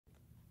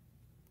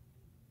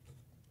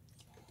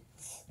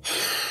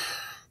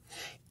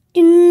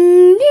Ding,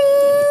 ding, ding,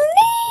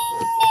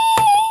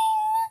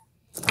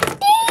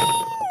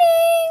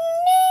 ding,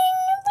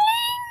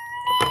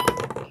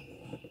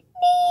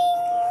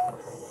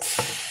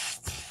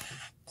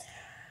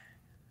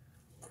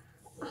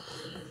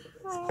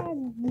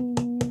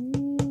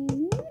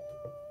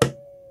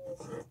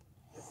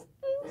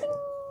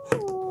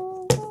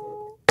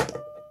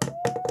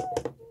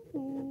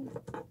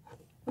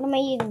 What am I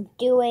even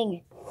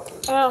doing?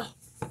 Oh,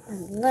 my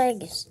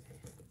legs.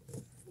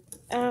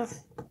 What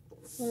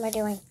am I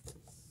doing?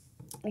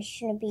 I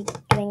shouldn't be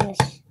doing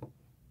this.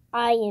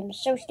 I am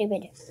so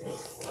stupid.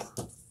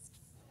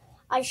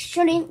 I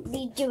shouldn't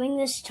be doing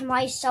this to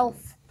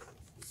myself.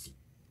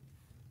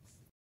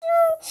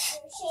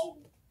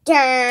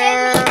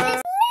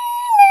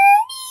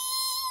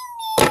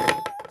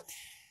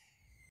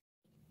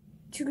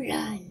 To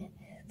learn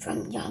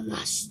from your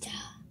master.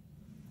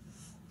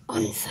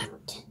 In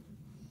fact,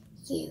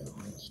 you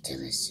need to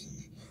listen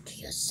to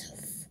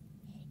yourself.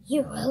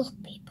 You help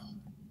people.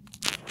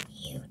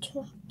 You do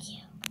not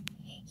kill.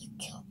 You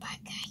kill bad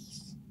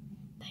guys,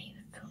 but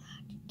you do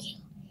not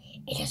kill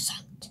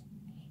innocent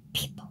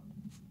people.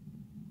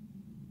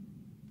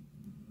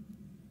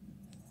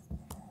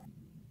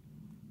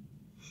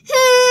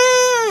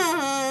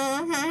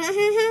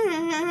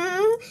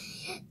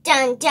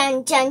 Dun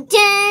dun dun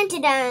dun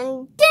dun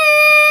dun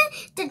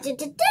dun dun dun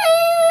dun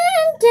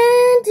dun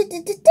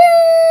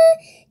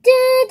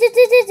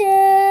dun dun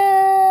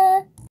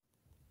dun.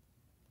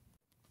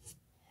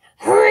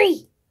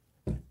 Hurry!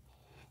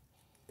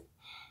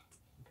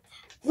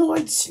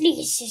 Lord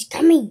Sleaze is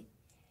coming.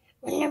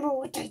 Remember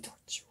what I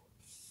told you.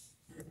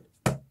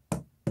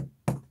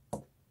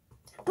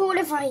 But what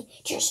if I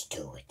just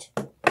do it?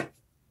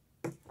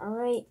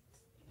 Alright,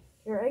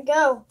 here I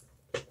go.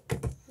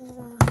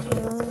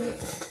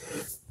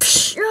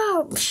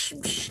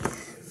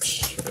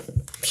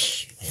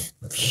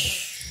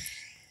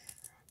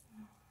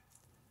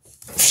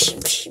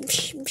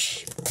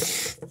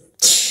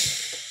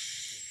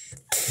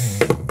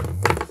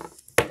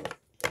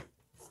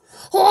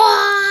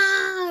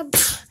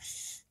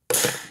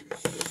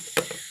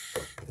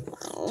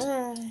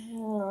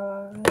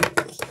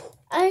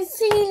 I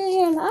defeated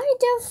him. I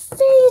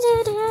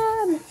defeated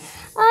him.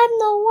 I'm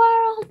the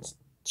world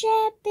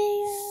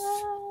champion.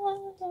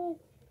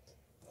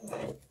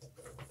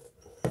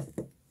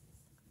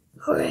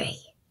 Hooray.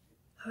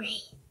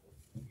 Hooray.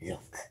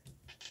 Look.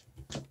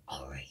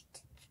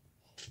 Alright.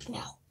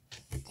 Now,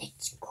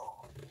 let's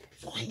go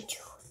on to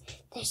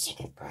the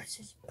second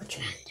process. Put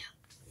your hand down.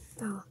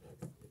 Oh.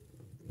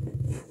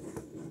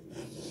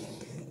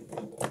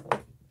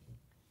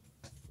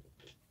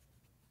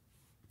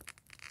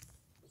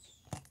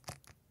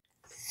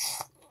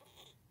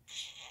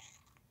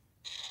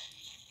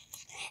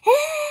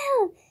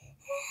 Help!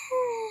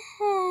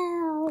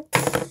 Help!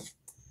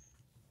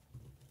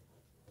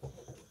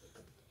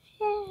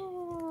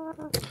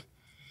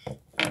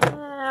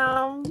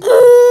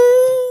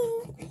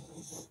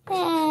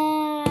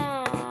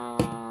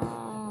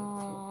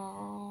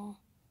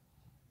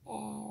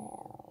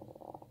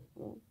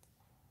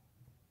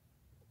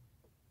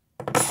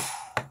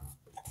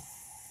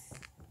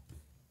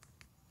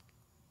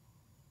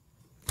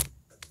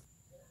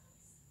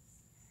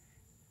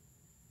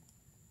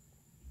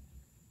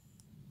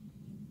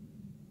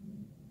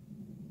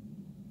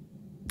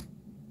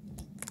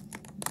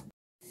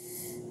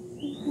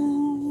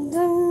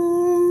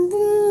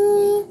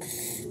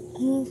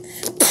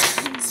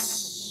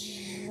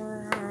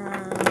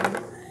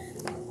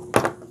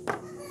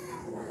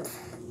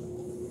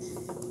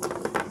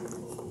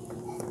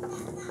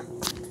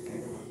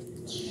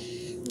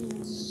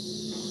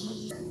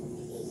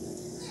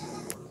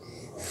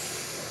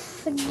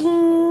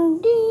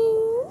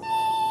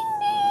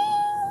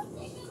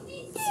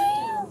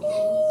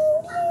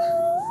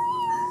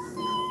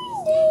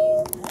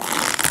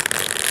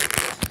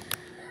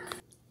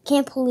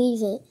 Can't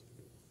believe it.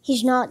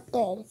 He's not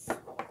dead.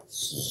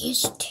 He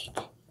is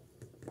dead.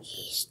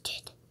 He is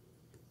dead.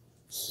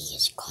 He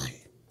is gone.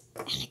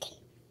 Anakin.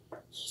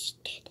 He's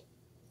dead.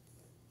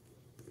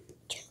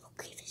 General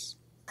Grievous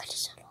cut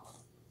his head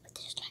off with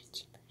his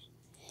lightsaber.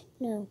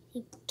 No,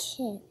 he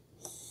can't.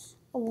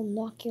 I will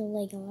knock your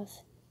leg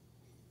off.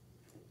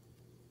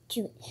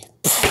 Do it.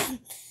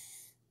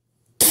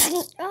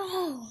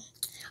 Oh,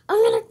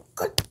 I'm gonna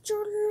cut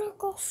your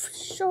leg off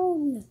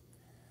soon.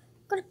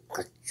 Gonna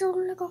cut your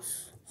leg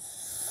off.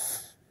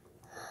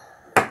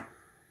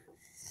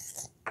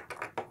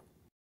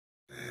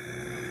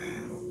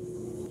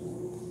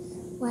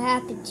 What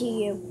happened to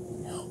you?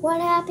 What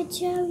happened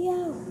to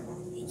you?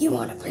 You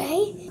wanna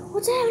play?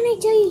 What's happening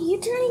to you?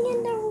 You're turning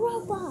into a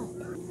robot.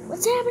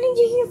 What's happening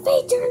to you? Your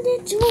face turned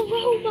into a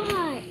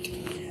robot.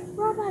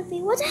 Robot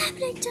V, what's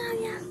happening to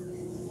you?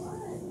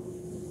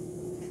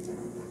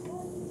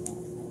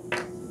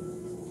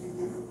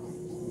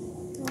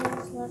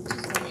 What's left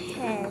is the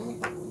head.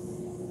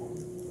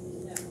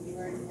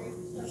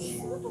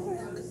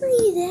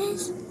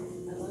 Grievous.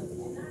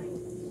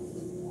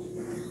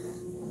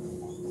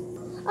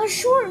 A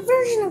short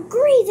version of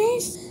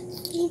Grievous.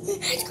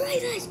 It's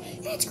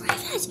Gravehead! It's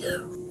Gravehead!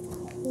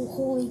 Oh,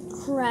 holy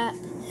crap.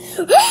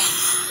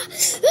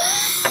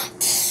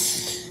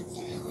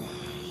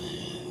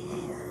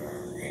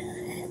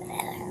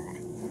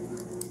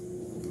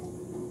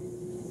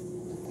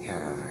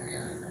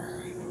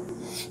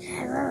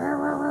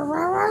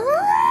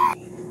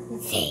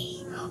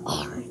 They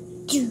are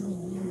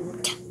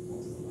doomed.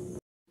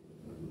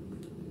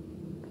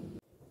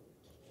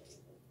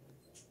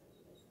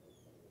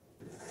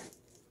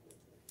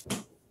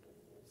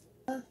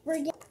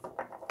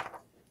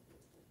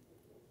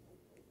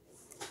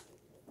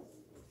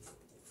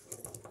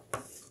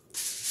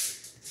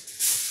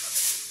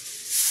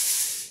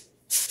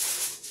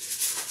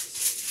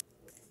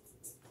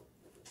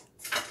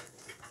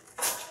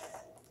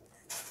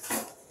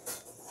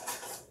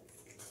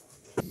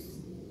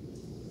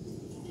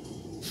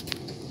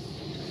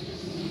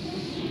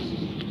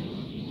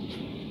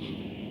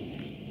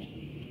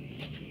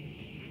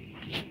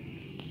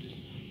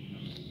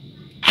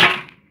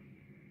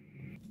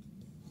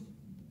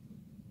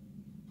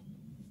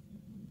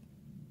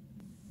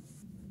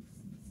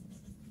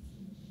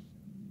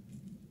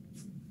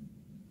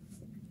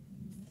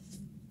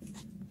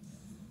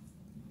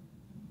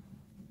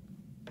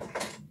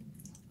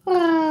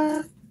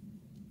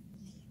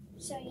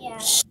 So yeah.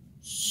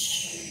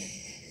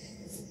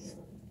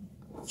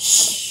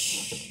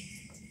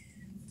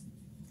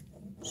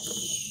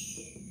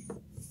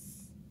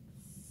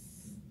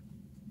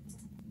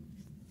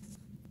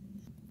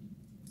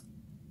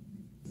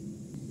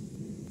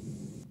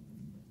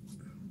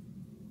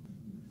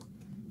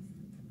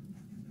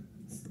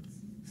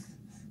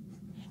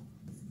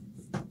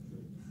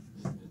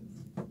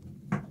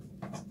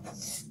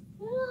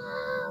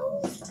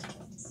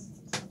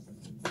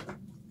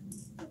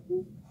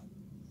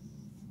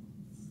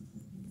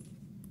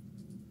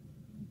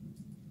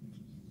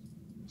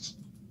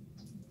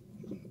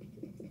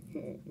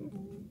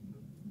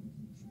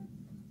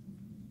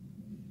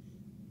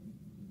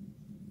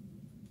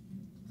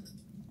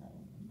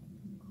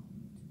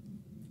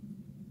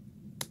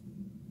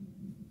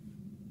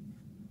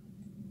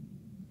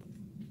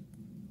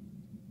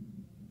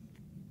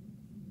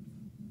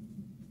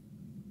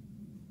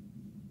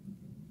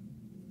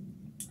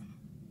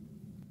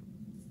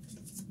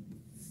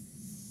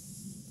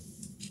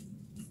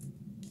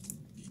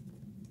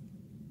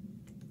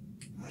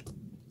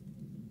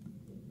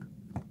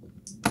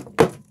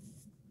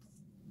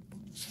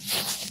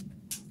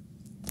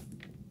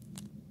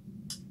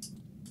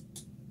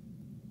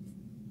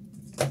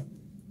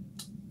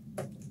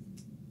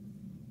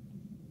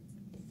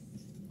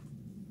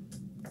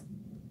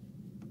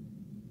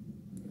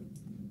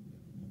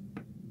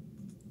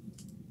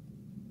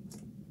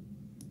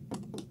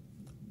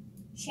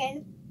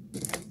 Shane?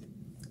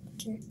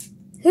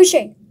 Who's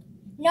Shane?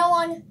 No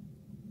one.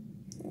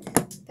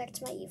 Back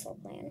to my evil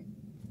plan.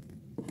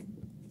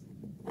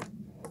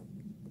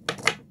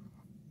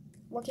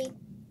 Wookie,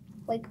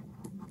 wake.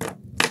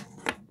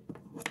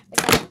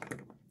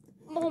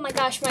 Oh my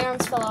gosh, my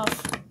arms fell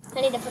off. I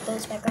need to put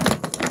those back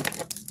on.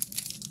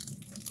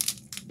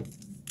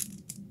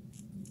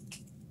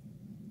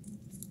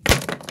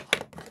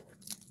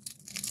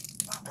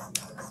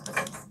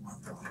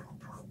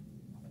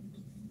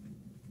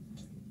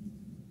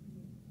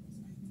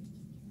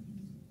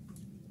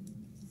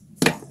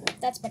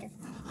 That's better.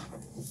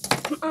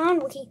 Come on,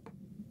 Wookie.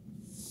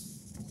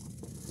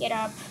 Get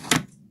up.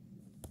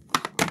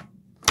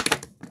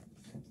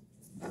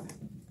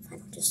 I'll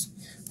just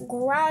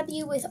grab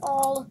you with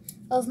all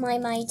of my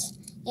might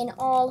and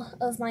all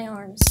of my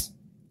arms.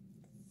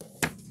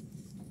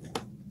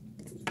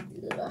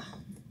 Ugh.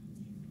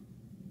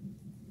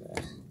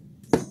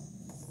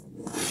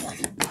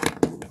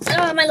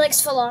 Oh, my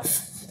legs fell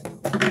off.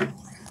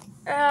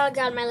 Oh,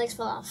 God, my legs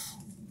fell off.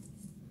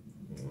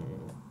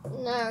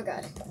 No,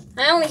 God.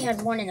 I only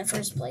had one in the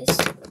first place.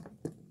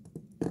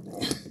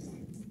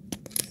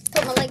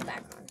 Put my leg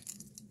back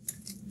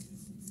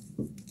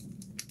on.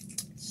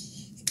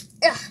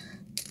 Ugh.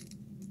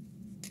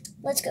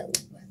 Let's go.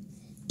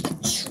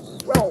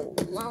 Roll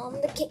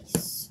on the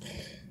case.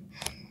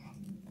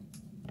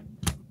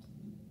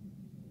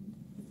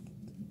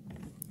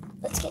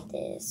 Let's get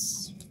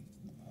this.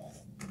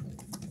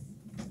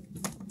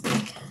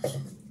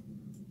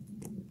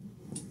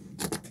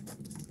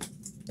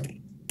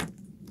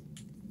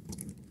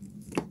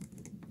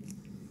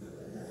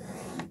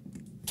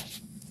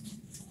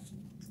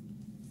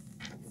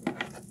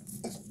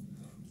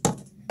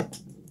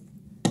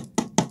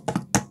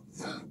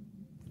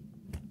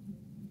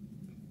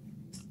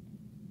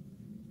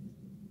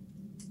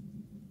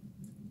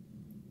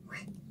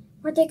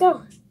 Where'd they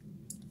go?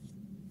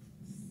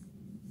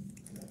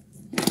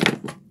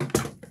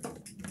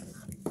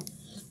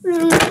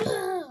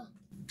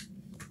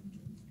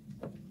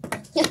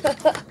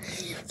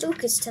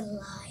 Luke is still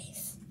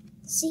alive.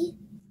 See?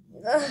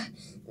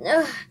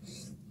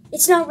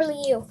 It's not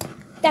really you.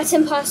 That's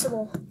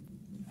impossible.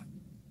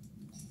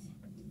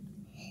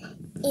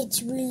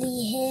 It's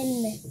really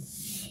him.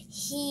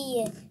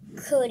 He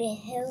could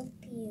help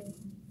you.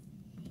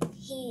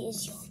 He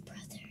is your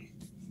brother.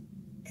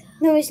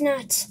 No, he's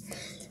not.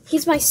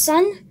 He's my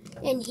son,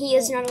 and he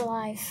is not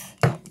alive.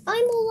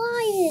 I'm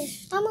alive.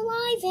 I'm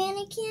alive,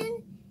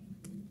 Anakin.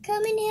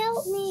 Come and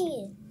help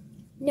me.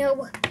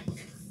 No.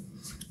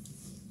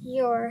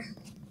 You're...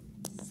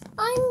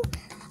 I'm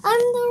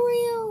the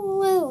real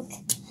Luke.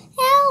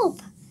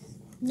 Help!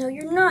 No,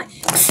 you're not.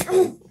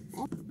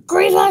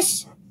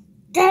 Grievous!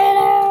 Get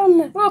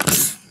him!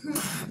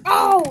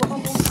 Oh!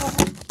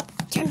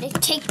 Time to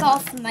take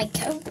off my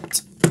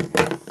coat.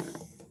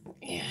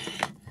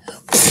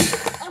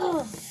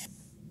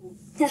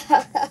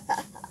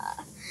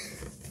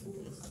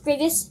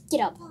 Grievous,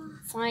 get up.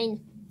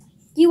 Fine.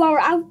 You are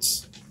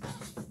out.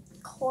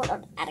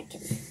 Cornered,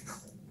 Anakin.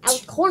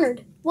 Out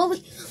cornered?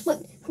 What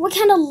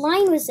kind of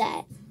line was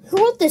that? Who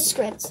wrote this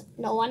script?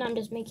 No one. I'm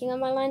just making up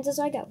my lines as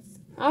I go.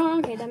 Oh,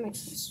 okay, that makes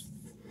sense.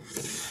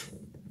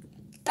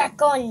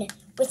 Back on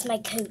with my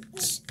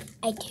coat.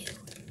 I do.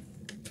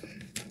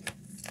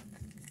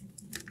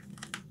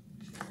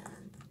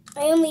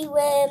 I only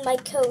wear my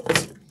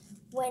coat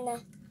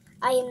when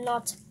I am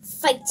not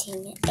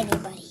fighting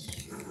anybody.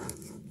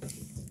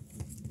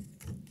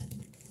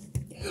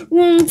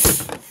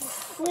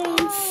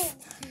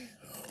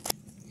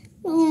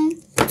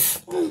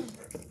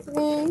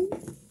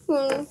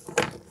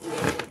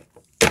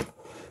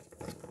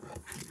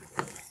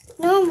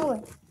 No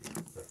more.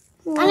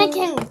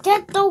 Anakin,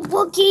 get the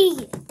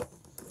Wookiee.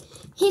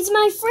 He's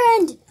my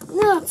friend.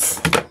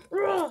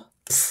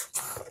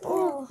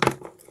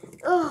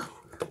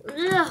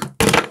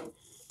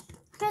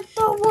 Get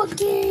the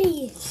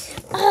Wookiee.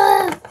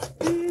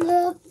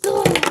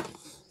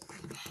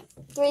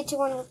 3, 2,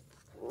 1.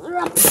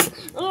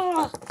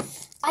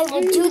 I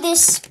will do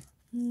this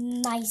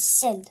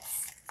myself.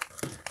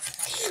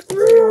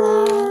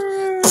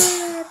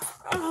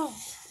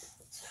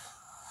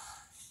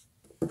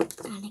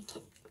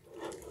 Anakin.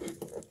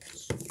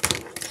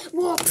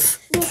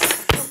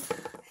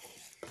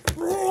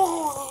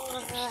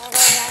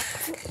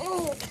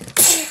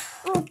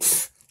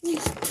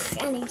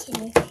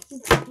 Anakin, you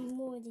could be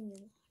more than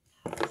you.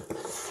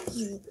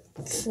 You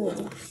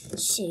could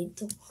save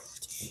the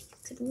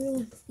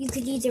world. You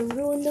could either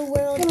ruin the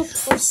world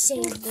or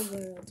save the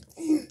world.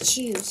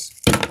 Choose.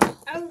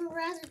 I would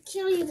rather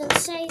kill you than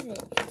save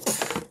it.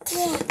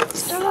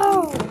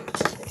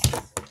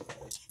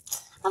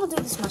 I will do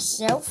this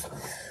myself.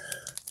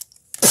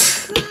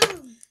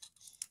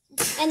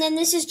 And then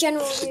this is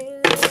General.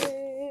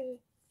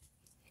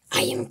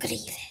 I am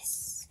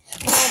Grievous.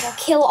 I will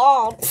kill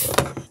all.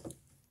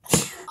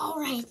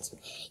 Alright.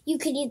 You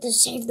could either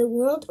save the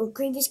world or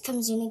Grievous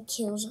comes in and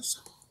kills us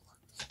all.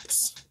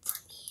 Except for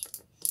me.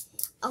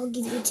 I'll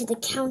give you to the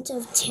count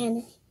of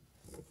 10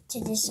 to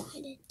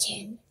decide it.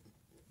 10,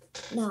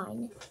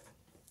 9,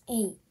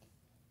 8,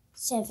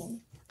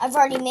 7. I've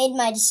already made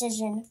my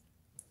decision.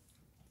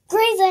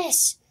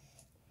 Grievous!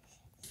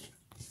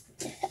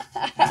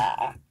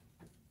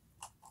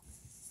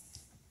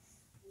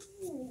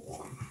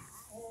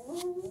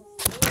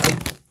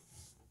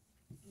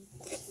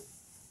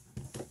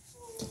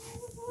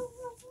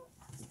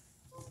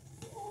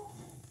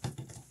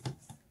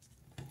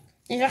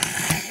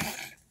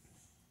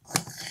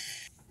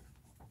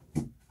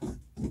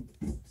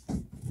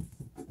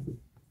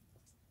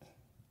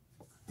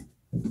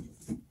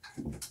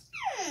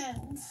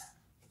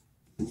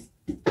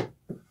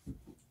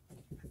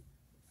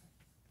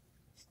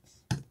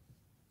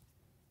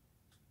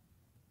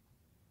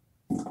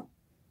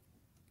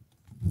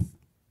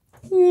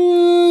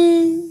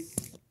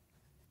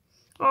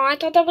 Oh, I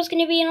thought that was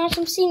going to be an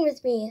awesome scene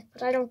with me,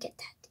 but I don't get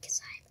that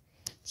because I'm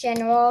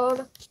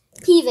General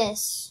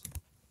Peevis.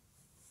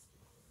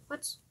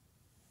 What?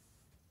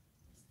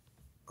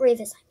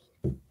 Grievous, I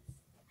mean.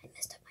 I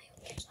messed up my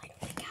own ears. I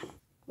don't like how.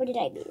 What did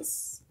I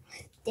miss?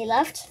 They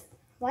left?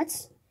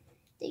 What?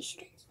 They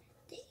shouldn't.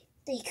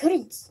 They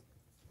couldn't.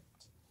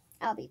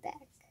 I'll be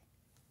back.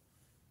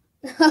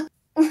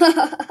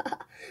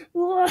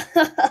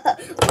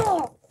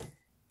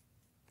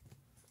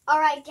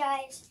 Alright,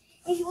 guys.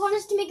 If you want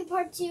us to make a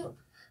part 2,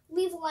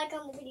 leave a like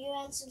on the video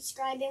and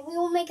subscribe, and we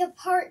will make a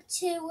part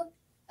 2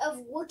 of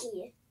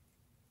Wookiee.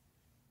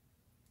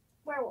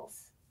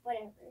 Werewolf.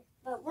 Whatever.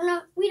 But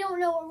we don't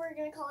know what we're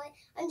going to call it.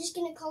 I'm just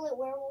going to call it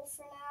Werewolf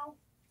for now.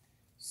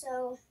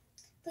 So,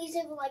 please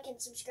leave a like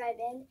and subscribe.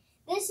 And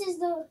this is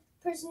the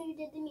person who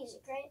did the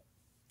music, right?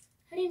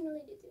 I didn't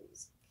really do the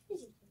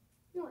music.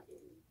 No, I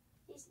didn't.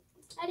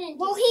 I didn't.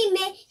 Well,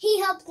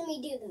 he helped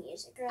me do the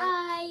music,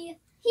 right?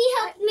 He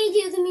helped me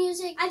do the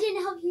music. I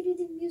didn't help you do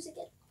the music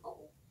at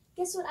all.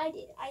 Guess what I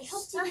did? I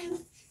helped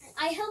you.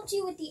 I helped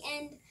you with the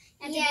end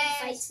and the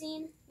fight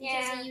scene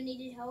because you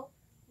needed help.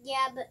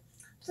 Yeah, but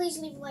please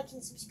leave a like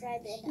and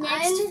subscribe. And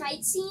Next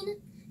fight scene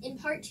in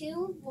part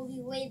 2 will be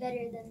way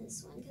better than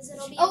this one because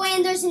it'll be. Oh,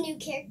 and there's a new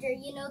character.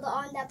 You know the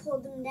arm that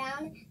pulled them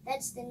down?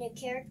 That's the new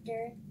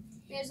character.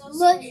 There's also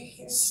Look, a new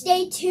character.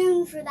 stay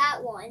tuned for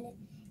that one.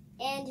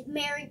 And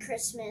Merry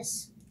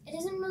Christmas. It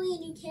isn't really a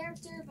new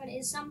character, but it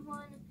is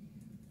someone.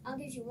 I'll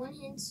give you one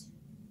hint.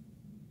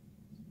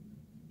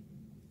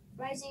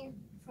 Rising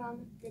from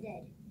from the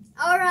dead.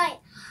 All right.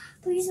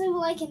 Please leave a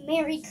like and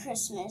Merry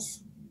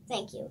Christmas.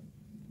 Thank you.